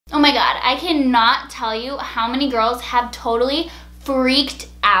Oh my God, I cannot tell you how many girls have totally freaked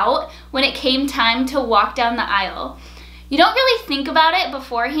out when it came time to walk down the aisle. You don't really think about it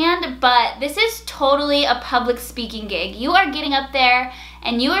beforehand, but this is totally a public speaking gig. You are getting up there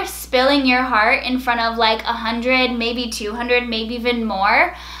and you are spilling your heart in front of like 100, maybe 200, maybe even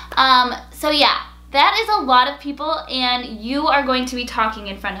more. So yeah, that is a lot of people and you are going to be talking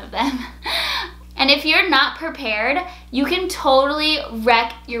in front of them. And if you're not prepared, you can totally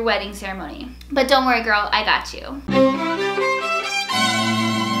wreck your wedding ceremony. But don't worry, girl, I got you.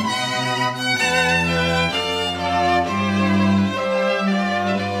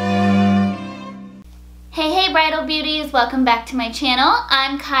 Hey bridal beauties, welcome back to my channel.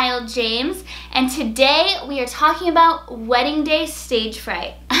 I'm Kyle James and today we are talking about wedding day stage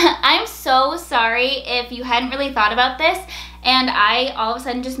fright. I'm so sorry if you hadn't really thought about this and I all of a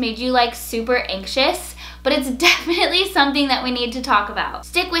sudden just made you like super anxious, but it's definitely something that we need to talk about.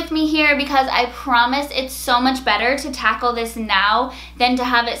 Stick with me here because I promise it's so much better to tackle this now than to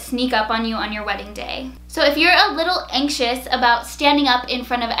have it sneak up on you on your wedding day. So if you're a little anxious about standing up in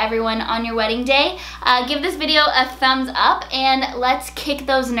front of everyone on your wedding day, give this video a thumbs up and let's kick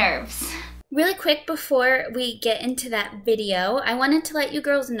those nerves. Really quick before we get into that video, I wanted to let you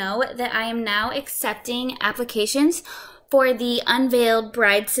girls know that I am now accepting applications for the Unveiled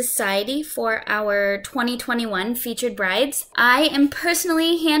Bride Society for our 2021 featured brides. I am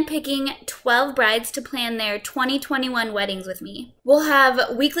personally handpicking 12 brides to plan their 2021 weddings with me. We'll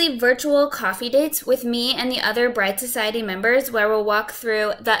have weekly virtual coffee dates with me and the other Bride Society members where we'll walk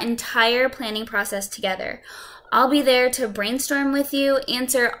through the entire planning process together. I'll be there to brainstorm with you,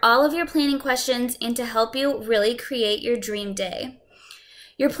 answer all of your planning questions, and to help you really create your dream day.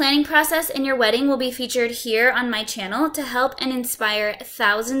 Your planning process and your wedding will be featured here on my channel to help and inspire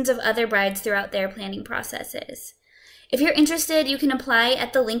thousands of other brides throughout their planning processes. If you're interested, you can apply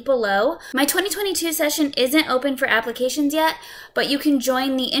at the link below. My 2022 session isn't open for applications yet, but you can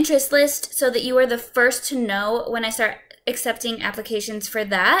join the interest list so that you are the first to know when I start accepting applications for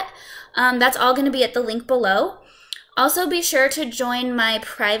that. That's all going to be at the link below. Also be sure to join my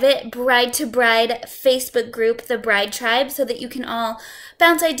private bride-to-bride Facebook group, the Bride Tribe, so that you can all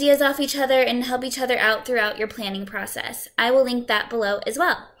bounce ideas off each other and help each other out throughout your planning process. I will link that below as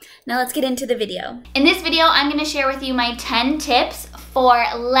well. Now let's get into the video. In this video, I'm going to share with you my 10 tips for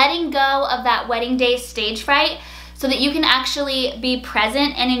letting go of that wedding day stage fright so that you can actually be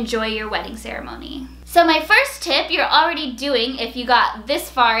present and enjoy your wedding ceremony. So my first tip you're already doing if you got this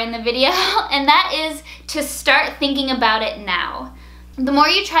far in the video, and that is to start thinking about it now. The more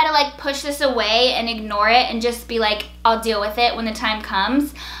you try to like push this away and ignore it and just be like, I'll deal with it when the time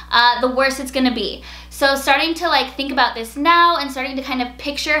comes, the worse it's gonna be. So starting to like think about this now and starting to kind of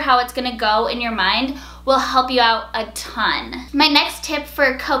picture how it's gonna go in your mind will help you out a ton. My next tip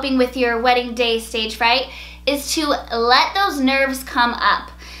for coping with your wedding day stage fright is to let those nerves come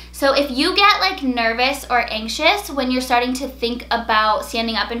up. So if you get like nervous or anxious when you're starting to think about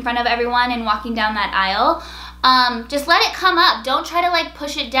standing up in front of everyone and walking down that aisle, just let it come up. Don't try to like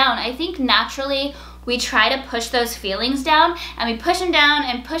push it down. I think naturally we try to push those feelings down and we push them down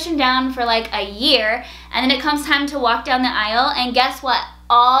and push them down for like a year, and then it comes time to walk down the aisle and guess what?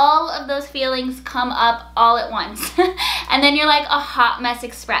 All of those feelings come up all at once. And then you're like a hot mess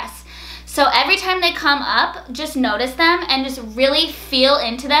express. So every time they come up, just notice them and just really feel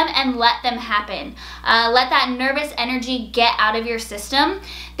into them and let them happen. Let that nervous energy get out of your system.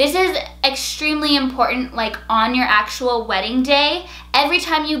 This is extremely important, like on your actual wedding day. Every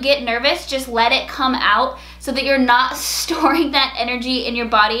time you get nervous, just let it come out so that you're not storing that energy in your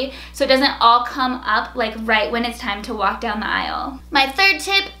body so it doesn't all come up like right when it's time to walk down the aisle. My third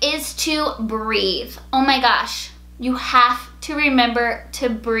tip is to breathe. Oh my gosh, you have to remember to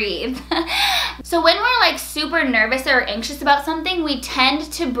breathe. So when we're like super nervous or anxious about something, we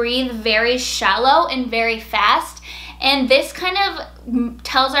tend to breathe very shallow and very fast. And this kind of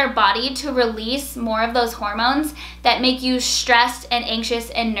tells our body to release more of those hormones that make you stressed and anxious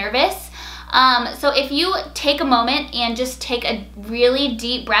and nervous. So if you take a moment and just take a really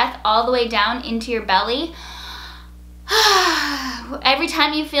deep breath all the way down into your belly, every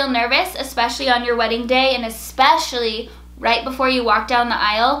time you feel nervous, especially on your wedding day and especially right before you walk down the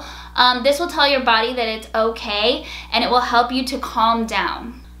aisle, this will tell your body that it's okay and it will help you to calm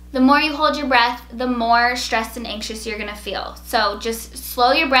down. The more you hold your breath, the more stressed and anxious you're gonna feel. So just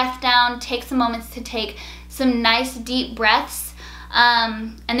slow your breath down, take some moments to take some nice deep breaths,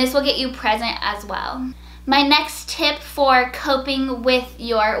 and this will get you present as well. My next tip for coping with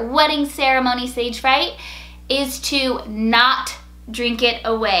your wedding ceremony stage fright is to not drink it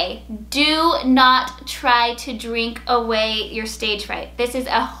away. Do not try to drink away your stage fright. This is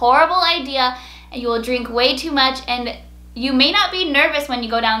a horrible idea, and you will drink way too much, and you may not be nervous when you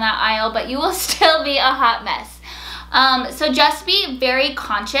go down that aisle, but you will still be a hot mess. So just be very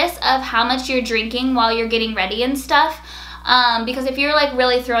conscious of how much you're drinking while you're getting ready and stuff. Because if you're like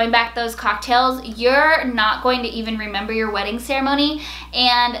really throwing back those cocktails, you're not going to even remember your wedding ceremony,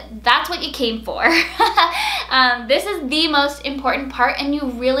 and that's what you came for. This is the most important part, and you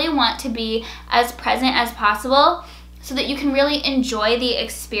really want to be as present as possible so that you can really enjoy the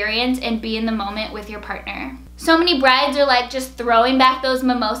experience and be in the moment with your partner. So many brides are like just throwing back those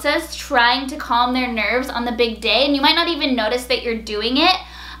mimosas, trying to calm their nerves on the big day, and you might not even notice that you're doing it.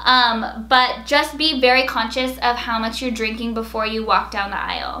 But just be very conscious of how much you're drinking before you walk down the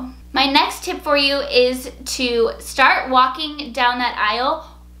aisle. My next tip for you is to start walking down that aisle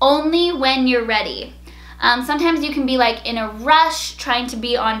only when you're ready. Sometimes you can be like in a rush, trying to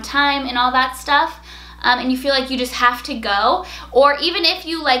be on time and all that stuff, and you feel like you just have to go. Or even if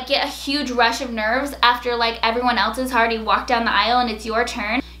you like get a huge rush of nerves after like everyone else has already walked down the aisle and it's your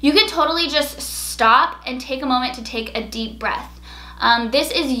turn, you can totally just stop and take a moment to take a deep breath. This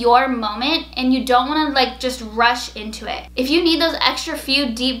is your moment, and you don't want to like just rush into it. If you need those extra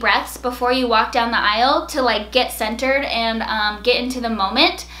few deep breaths before you walk down the aisle to like get centered and get into the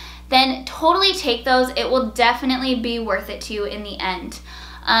moment, then totally take those. It will definitely be worth it to you in the end.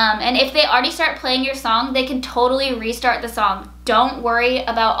 And if they already start playing your song, they can totally restart the song. Don't worry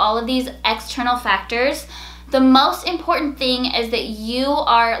about all of these external factors. The most important thing is that you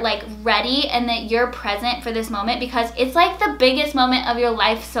are like ready and that you're present for this moment, because it's like the biggest moment of your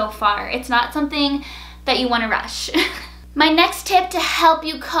life so far. It's not something that you want to rush. My next tip to help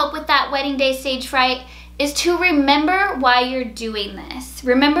you cope with that wedding day stage fright is to remember why you're doing this.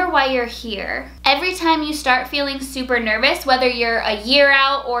 Remember why you're here. Every time you start feeling super nervous, whether you're a year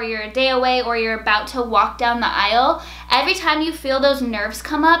out or you're a day away or you're about to walk down the aisle, every time you feel those nerves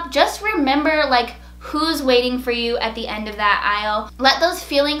come up, just remember like who's waiting for you at the end of that aisle. Let those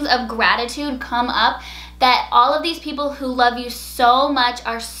feelings of gratitude come up, that all of these people who love you so much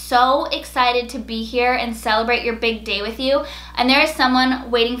are so excited to be here and celebrate your big day with you, and there is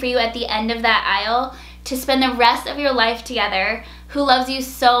someone waiting for you at the end of that aisle to spend the rest of your life together, who loves you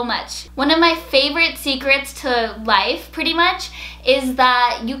so much. One of my favorite secrets to life, pretty much, is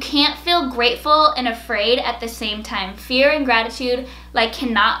that you can't feel grateful and afraid at the same time. Fear and gratitude like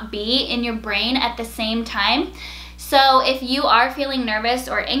cannot be in your brain at the same time. So if you are feeling nervous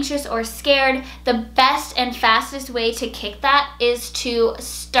or anxious or scared, the best and fastest way to kick that is to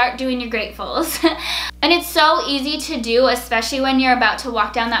start doing your gratefuls. And it's so easy to do, especially when you're about to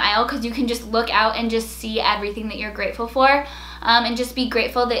walk down the aisle, because you can just look out and just see everything that you're grateful for. And just be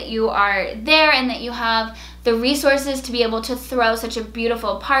grateful that you are there and that you have the resources to be able to throw such a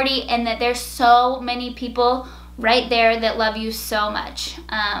beautiful party, and that there's so many people right there that love you so much.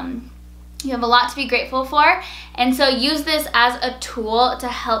 You have a lot to be grateful for, and so use this as a tool to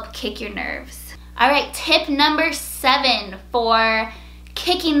help kick your nerves. All right, tip number 7 for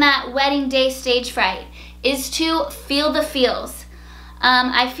kicking that wedding day stage fright is to feel the feels.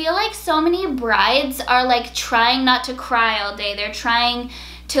 I feel like so many brides are like trying not to cry all day. They're trying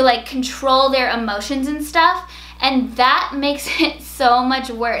to like control their emotions and stuff, and that makes it so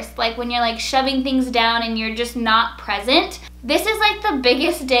much worse. Like when you're like shoving things down and you're just not present. This is like the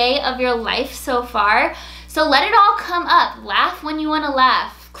biggest day of your life so far, so let it all come up. Laugh when you want to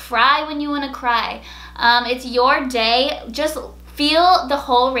laugh, cry when you want to cry. It's your day. Just feel the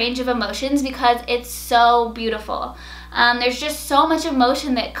whole range of emotions, because it's so beautiful. There's just so much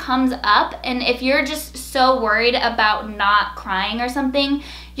emotion that comes up, and if you're just so worried about not crying or something,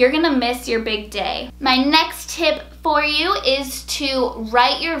 you're gonna miss your big day. My next tip for you is to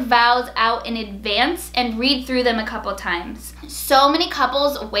write your vows out in advance and read through them a couple times. So many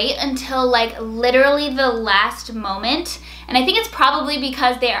couples wait until like literally the last moment, and I think it's probably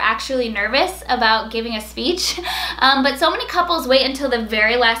because they are actually nervous about giving a speech, but so many couples wait until the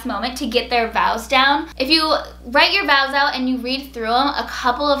very last moment to get their vows down. If you write your vows out and you read through them a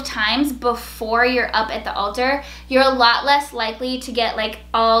couple of times before you're up at the altar, you're a lot less likely to get like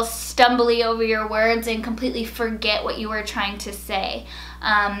all stumbly over your words and completely forget what you were trying to say.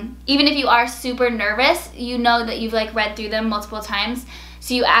 Even if you are super nervous, you know that you've like read through them multiple times,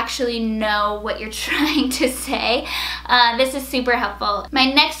 so you actually know what you're trying to say. This is super helpful.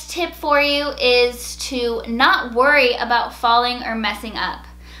 My next tip for you is to not worry about falling or messing up.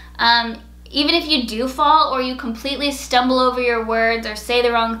 Even if you do fall or you completely stumble over your words or say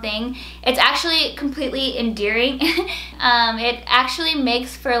the wrong thing, it's actually completely endearing. It actually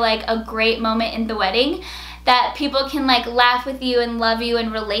makes for like a great moment in the wedding. that people can like laugh with you and love you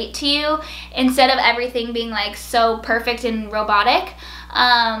and relate to you instead of everything being like so perfect and robotic.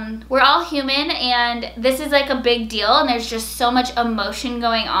 We're all human, and this is like a big deal, and there's just so much emotion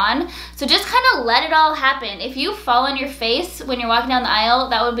going on. So just kind of let it all happen. If you fall on your face when you're walking down the aisle,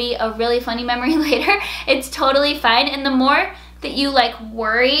 that would be a really funny memory later. It's totally fine. And the more that you like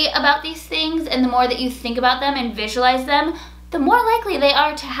worry about these things and the more that you think about them and visualize them, the more likely they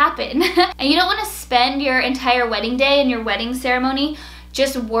are to happen. And you don't want to spend your entire wedding day and your wedding ceremony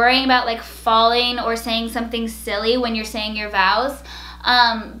just worrying about like falling or saying something silly when you're saying your vows.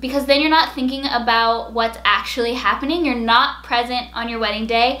 Because then you're not thinking about what's actually happening. You're not present on your wedding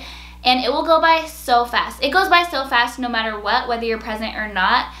day, and it will go by so fast. It goes by so fast no matter what, whether you're present or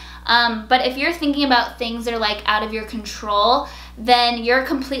not. But if you're thinking about things that are like out of your control, then you're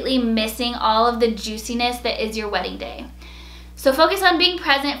completely missing all of the juiciness that is your wedding day. So focus on being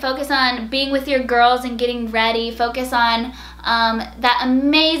present, focus on being with your girls and getting ready, focus on that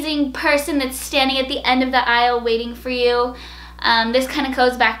amazing person that's standing at the end of the aisle waiting for you. This kind of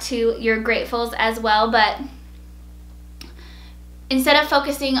goes back to your gratefuls as well, but instead of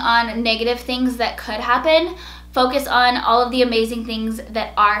focusing on negative things that could happen, focus on all of the amazing things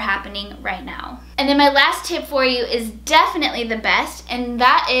that are happening right now. And then my last tip for you is definitely the best, and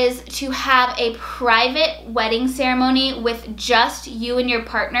that is to have a private wedding ceremony with just you and your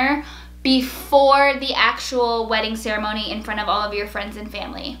partner before the actual wedding ceremony in front of all of your friends and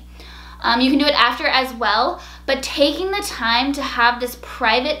family. You can do it after as well, but taking the time to have this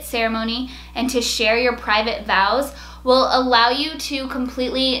private ceremony and to share your private vows will allow you to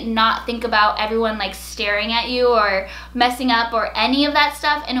completely not think about everyone like staring at you or messing up or any of that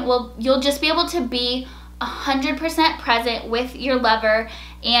stuff, and you'll just be able to be 100% present with your lover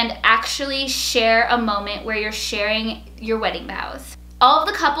and actually share a moment where you're sharing your wedding vows. All of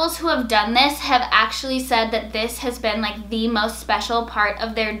the couples who have done this have actually said that this has been like the most special part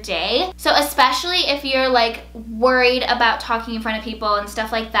of their day. So especially if you're like worried about talking in front of people and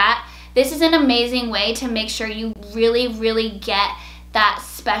stuff like that, this is an amazing way to make sure you really, really get that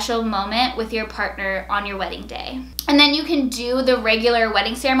special moment with your partner on your wedding day. And then you can do the regular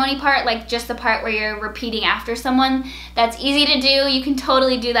wedding ceremony part, like just the part where you're repeating after someone. That's easy to do. You can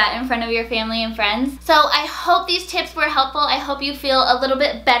totally do that in front of your family and friends. So I hope these tips were helpful. I hope you feel a little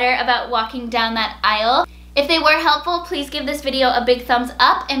bit better about walking down that aisle. If they were helpful, please give this video a big thumbs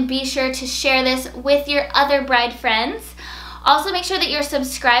up and be sure to share this with your other bride friends. Also, make sure that you're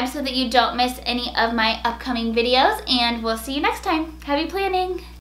subscribed so that you don't miss any of my upcoming videos, and we'll see you next time. Happy planning!